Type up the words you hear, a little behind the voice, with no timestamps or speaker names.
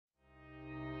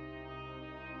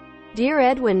Dear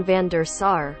Edwin van der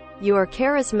Sar, you are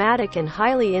charismatic and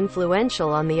highly influential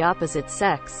on the opposite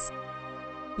sex.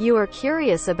 You are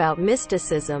curious about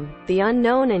mysticism, the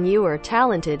unknown, and you are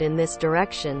talented in this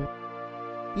direction.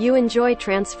 You enjoy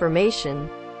transformation,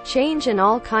 change, and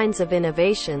all kinds of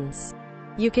innovations.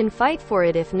 You can fight for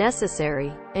it if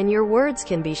necessary, and your words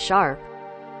can be sharp.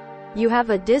 You have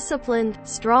a disciplined,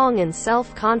 strong, and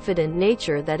self-confident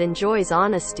nature that enjoys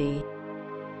honesty.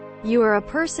 You are a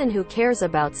person who cares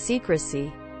about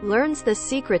secrecy, learns the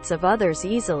secrets of others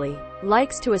easily,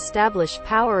 likes to establish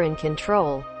power and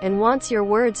control, and wants your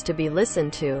words to be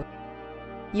listened to.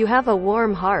 You have a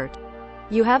warm heart.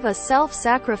 You have a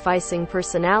self-sacrificing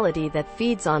personality that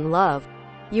feeds on love.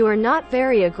 You are not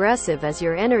very aggressive as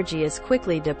your energy is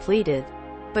quickly depleted.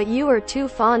 But you are too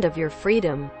fond of your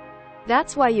freedom.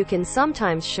 That's why you can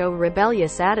sometimes show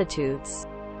rebellious attitudes.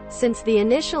 Since the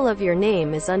initial of your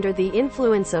name is under the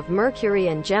influence of Mercury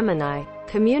and Gemini,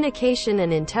 communication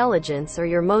and intelligence are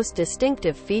your most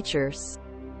distinctive features.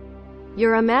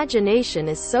 Your imagination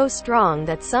is so strong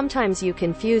that sometimes you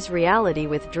confuse reality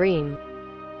with dream.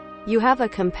 You have a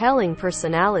compelling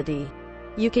personality.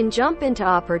 You can jump into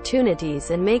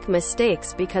opportunities and make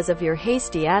mistakes because of your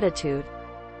hasty attitude.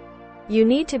 You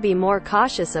need to be more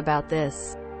cautious about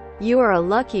this. You are a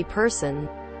lucky person.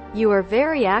 You are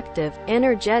very active,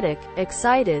 energetic,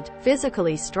 excited,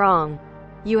 physically strong.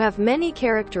 You have many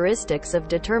characteristics of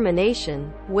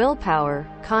determination, willpower,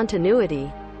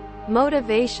 continuity,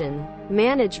 motivation,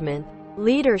 management,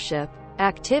 leadership,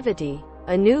 activity,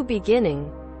 a new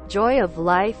beginning, joy of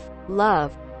life,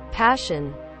 love,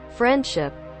 passion,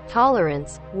 friendship,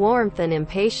 tolerance, warmth, and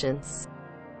impatience.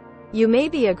 You may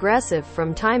be aggressive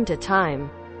from time to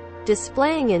time,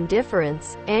 displaying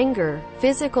indifference, anger,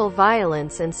 physical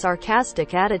violence, and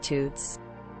sarcastic attitudes.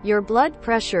 Your blood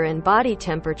pressure and body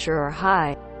temperature are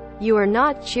high. You are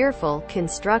not cheerful,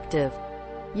 constructive.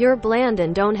 You're bland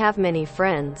and don't have many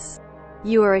friends.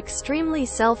 You are extremely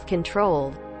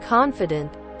self-controlled,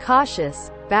 confident, cautious,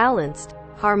 balanced,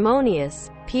 harmonious,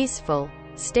 peaceful,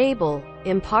 stable,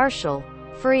 impartial,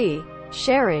 free,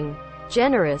 sharing,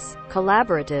 generous,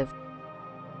 collaborative.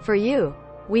 For you,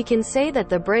 we can say that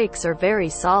the brakes are very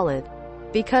solid,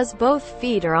 because both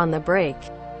feet are on the brake.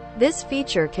 This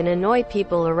feature can annoy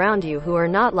people around you who are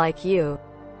not like you.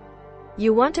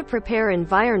 You want to prepare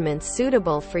environments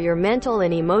suitable for your mental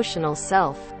and emotional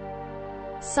self.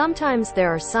 Sometimes there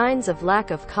are signs of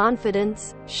lack of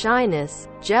confidence, shyness,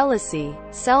 jealousy,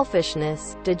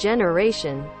 selfishness,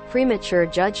 degeneration, premature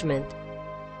judgment,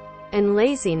 and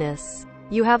laziness.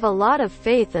 You have a lot of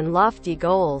faith and lofty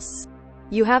goals.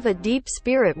 You have a deep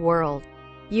spirit world.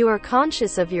 You are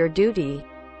conscious of your duty.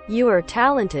 You are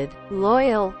talented,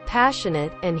 loyal,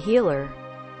 passionate, and healer.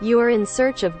 You are in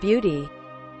search of beauty,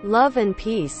 love, and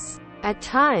peace. At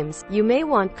times, you may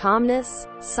want calmness,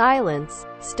 silence,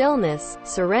 stillness,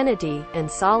 serenity, and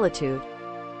solitude.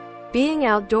 Being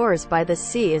outdoors by the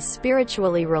sea is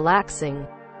spiritually relaxing.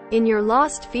 In your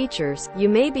lost features, you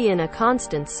may be in a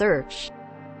constant search.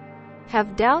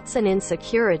 Have doubts and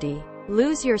insecurity.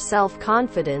 Lose your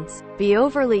self-confidence, be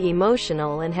overly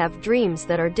emotional, and have dreams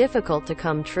that are difficult to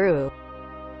come true.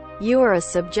 You are a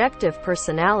subjective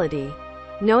personality.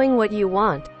 Knowing what you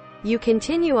want, you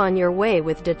continue on your way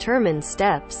with determined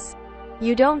steps.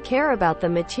 You don't care about the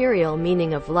material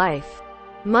meaning of life.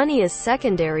 Money is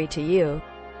secondary to you.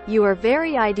 You are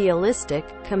very idealistic,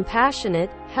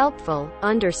 compassionate, helpful,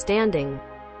 understanding,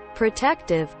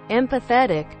 protective,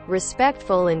 empathetic,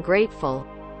 respectful, and grateful.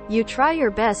 You try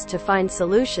your best to find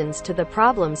solutions to the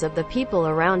problems of the people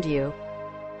around you.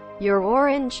 Your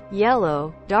orange,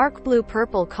 yellow, dark blue,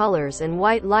 purple colors and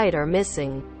white light are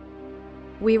missing.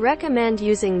 We recommend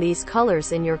using these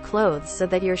colors in your clothes so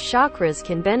that your chakras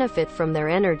can benefit from their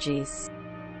energies.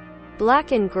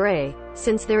 Black and gray,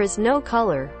 since there is no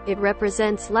color, it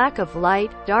represents lack of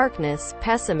light, darkness,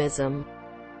 pessimism,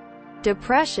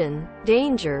 depression,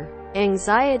 danger,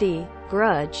 anxiety,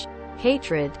 grudge,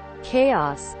 hatred,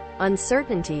 chaos,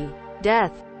 uncertainty,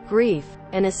 death, grief,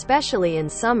 and especially in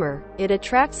summer, it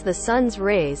attracts the sun's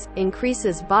rays,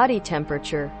 increases body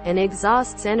temperature, and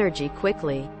exhausts energy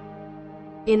quickly.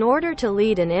 In order to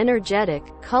lead an energetic,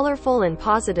 colorful, and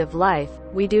positive life,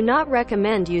 we do not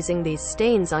recommend using these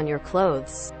stains on your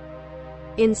clothes.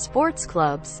 In sports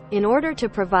clubs, in order to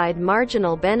provide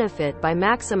marginal benefit by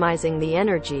maximizing the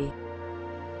energy,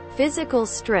 physical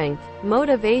strength,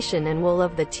 motivation, and will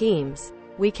of the teams,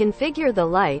 we configure the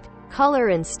light, color,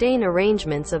 and stain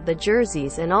arrangements of the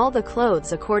jerseys and all the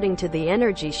clothes according to the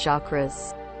energy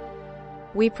chakras.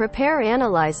 We prepare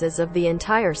analyses of the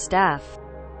entire staff.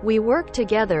 We work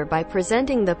together by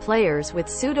presenting the players with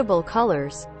suitable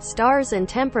colors, stars and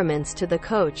temperaments to the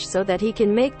coach so that he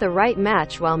can make the right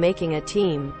match while making a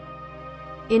team.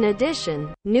 In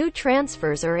addition, new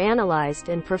transfers are analyzed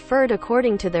and preferred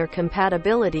according to their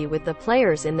compatibility with the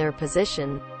players in their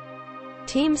position.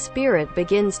 Team spirit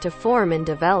begins to form and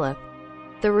develop.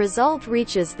 The result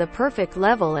reaches the perfect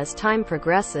level as time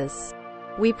progresses.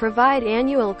 We provide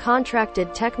annual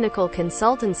contracted technical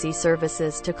consultancy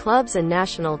services to clubs and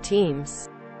national teams.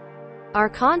 Our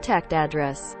contact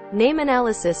address: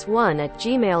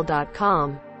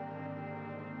 nameanalysis1@gmail.com.